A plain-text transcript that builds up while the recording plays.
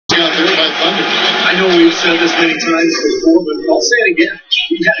know we've said this many times before, but I'll say it again.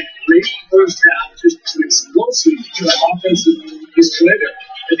 He had a great first half, just an explosive offensive display there.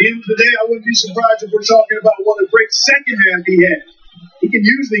 At the end of the day, I wouldn't be surprised if we're talking about what a great second half he had. He can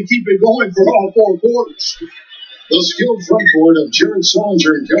usually keep it going for all four quarters. The skilled front court of Jared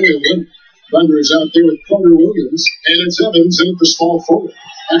Solinger and Kelly Olynyk. Thunder is out there with Carter Williams, and it's Evans in at the small forward.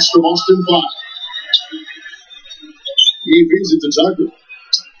 That's the Boston 5. He feeds it to Tucker.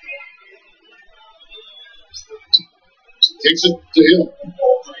 Takes it to Hill.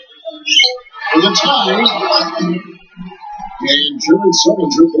 For the tie. And Jared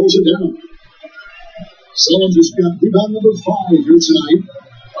Solinger pulls it down. Solinger's got rebound number 5 here tonight.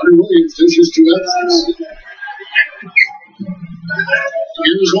 Carter Williams dishes to Evans.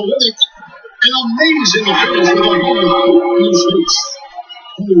 Here's Olynyk. An amazing finish with a hole in his face.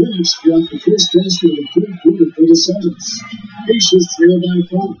 Olynyk got the first basket of the third quarter for the Suns. Pacers trail by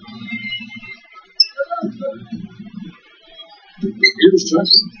 5. Here's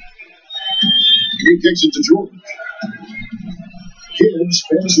Tucker. He kicks it to George. Gibbs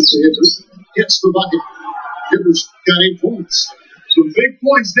passes to Hibbert. Gets the bucket. Hibbert's got 8 points. Some big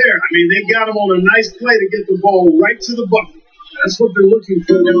points there. I mean, they got him on a nice play to get the ball right to the bucket. That's what they're looking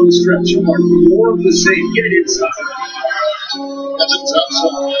for down the stretch. More of the same. Get it inside. That's a tough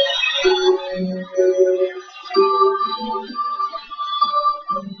shot.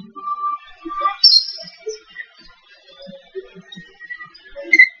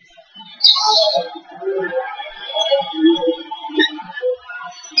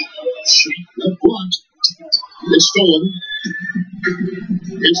 Left block. It's stolen.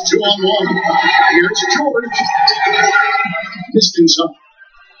 It's 2-on-1. Here's George. Distance up.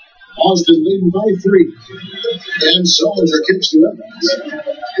 Austin leading by 3. And Solinger kicks to Evans.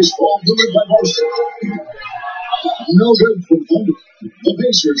 His ball delivered by Boston. No good from Thunder. The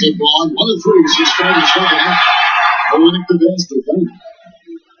Pacers have gone 1 of 3 since starting the second half. Olynyk the best of Thunder.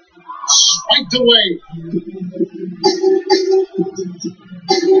 Spiked away.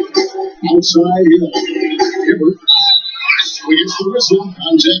 Outside Hill. Hibbert. Swings the whistle.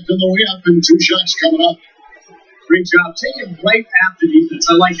 Contact on the way up and 2 shots coming up. Great job. Taking right at the defense.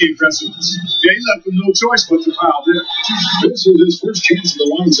 I like the aggressiveness. Yeah, he left with no choice but to foul there. This is his first chance at the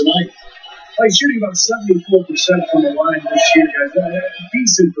line tonight. He's shooting about 74% from the line this year, guys. A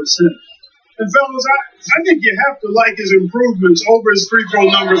decent percent. And fellas, I think you have to like his improvements over his free throw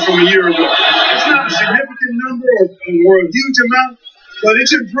numbers from a year ago. It's not a significant number or a huge amount, but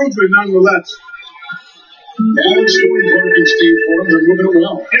it's improvement nonetheless. And scoring Park and Steve for him. They're moving it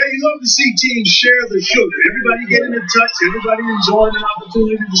well. Yeah, you love to see teams share the sugar. Everybody getting in touch, everybody enjoying an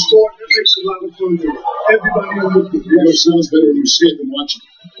opportunity to score. That makes a lot of fun for everybody on the field. Yeah, it sounds better when you see it than watch it.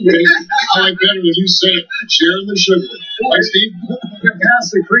 Okay? I like better when you say it. Sharing the sugar. Right, Steve?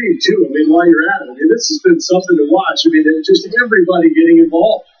 Pass the cream, too. I mean, while you're at it. I mean, this has been something to watch. I mean, just everybody getting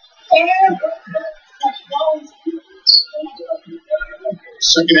involved.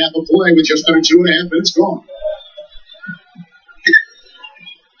 Second half of play with just under 2.5 minutes gone.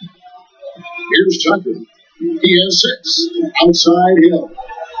 Here's Tucker. He has 6. Outside Hill.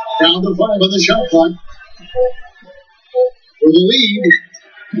 Down to 5 on the shot clock. For the lead.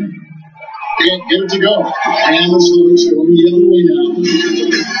 Can't get it to go. And the Celtics going the other way now.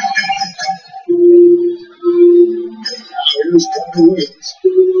 Now here's Carter Williams.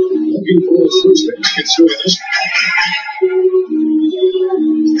 Looking for his first basket doing this.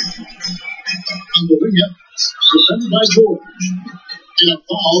 On the wing up. Defended by George. And a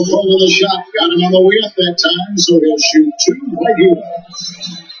foul following the shot. Got him on the way up that time, so he'll shoot 2 right here.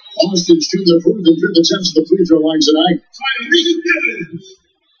 Austin's to their 4th and 5th attempts at the free throw line tonight.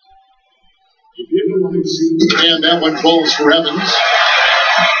 And that one falls for Evans.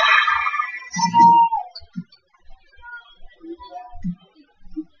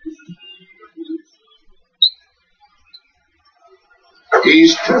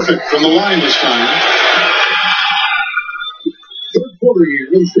 He's perfect from the line this time. Third quarter here,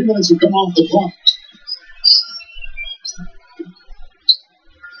 and 3 minutes have come off the clock.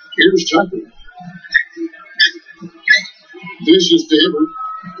 Here's Tucker. Dishes to Hibbert.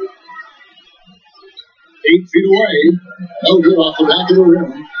 8 feet away. No good off the back of the rim.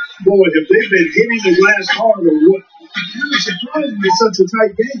 Boy, if they've been hitting the glass hard or what? I'm surprised it's such a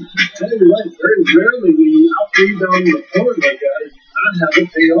tight game. I tell you what, very rarely when you out-rebound the opponent like that, not have it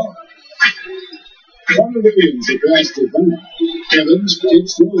pay off. Carter Williams across the front. Evans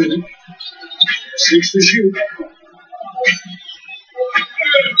takes the win. 6 to shoot.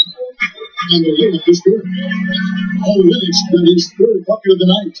 And the limit is good. Olynyk got his 3rd bucket of the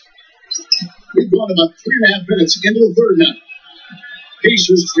night. We've gone about 3.5 minutes into the 3rd now.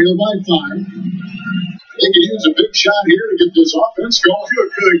 Pacers trail by 5. They could use a big shot here to get this offense going. Sure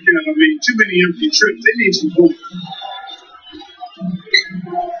could, Ken. I mean, too many empty trips. They need some points.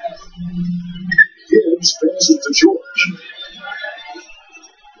 Gibbs passes to George.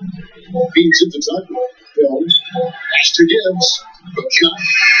 Feeds it to Tucker. Phil. Pass to Gibbs. Good shot.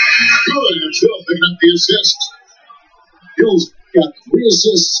 Good. And Phil picking up the assist. Phil's got 3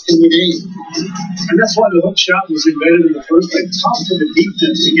 assists in the game. And that's why the hook shot was embedded in the first place. Tough for the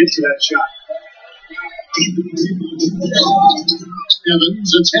defense to get to that shot.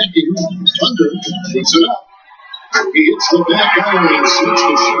 Evans attacking. Thunder puts it up. He hits the back alley and switches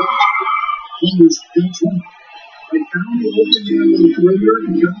the shot. Thunder's got one. They found the opening on the perimeter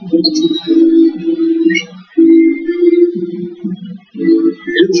and got the ball.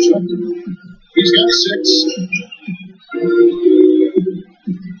 Here's Tucker. He's got 6.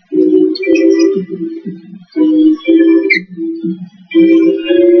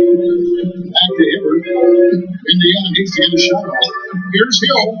 Back to Hibbert. Indiana needs to get a shot off. Here's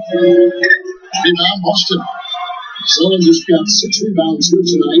Hill. Rebound Boston. Sullinger's got 6 rebounds here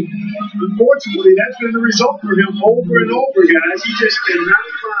tonight. Unfortunately, that's been the result for him over and over, guys. He just cannot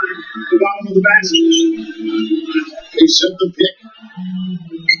find the bottom of the basket. They set the pick.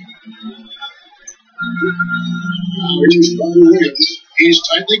 Here's Brother Williams. He's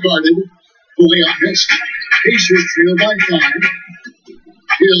tightly guarded. Fully up next. Pacers trail by 5.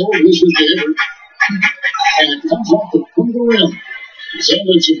 Hill wishes to Hibbert. And it comes off the front of the rim.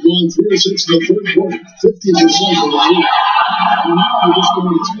 Celtics have gone 3 of 6 in the third quarter. 50% of the field. And now they're just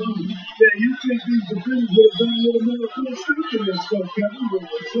going to 10. Yeah, you think these defenders would have done a little more cool stuff in that stuff, Kevin, but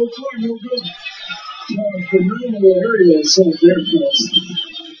so far, no good. Phenomenal area assault there for us.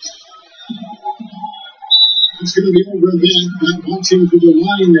 It's going to be over then. Not watching for the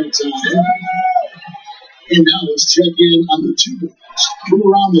line that time. And now let's check in on the 2 guys from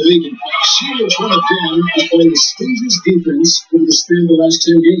around the league and see which one of them has played the strangest defense over the span of the last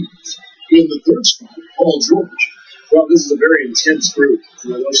 10 games. In the third spot, Paul George. Well, this is a very intense group.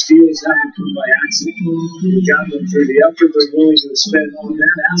 Those steals haven't come by accident. You've got them through the effort they're willing to spend on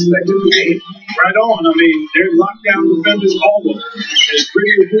that aspect of the game. Right on. I mean, they're lockdown defenders, all of them. As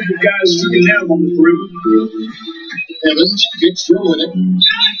pretty a group of guys as you can have on the perimeter. Evans gets through it.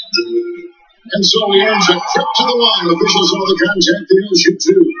 And so he earns a trip to the line. Officials saw the contact. They'll shoot 2.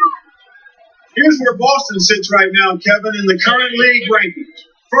 Here's where Boston sits right now, Kevin, in the current league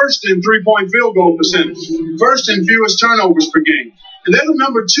rankings. First in three-point field goal percentage. First in fewest turnovers per game. And they're the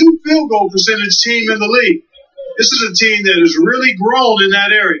number 2 field goal percentage team in the league. This is a team that has really grown in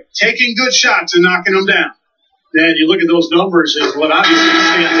that area, taking good shots and knocking them down. And you look at those numbers, and what obviously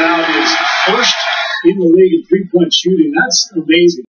stands out is first in the league in three-point shooting. That's amazing.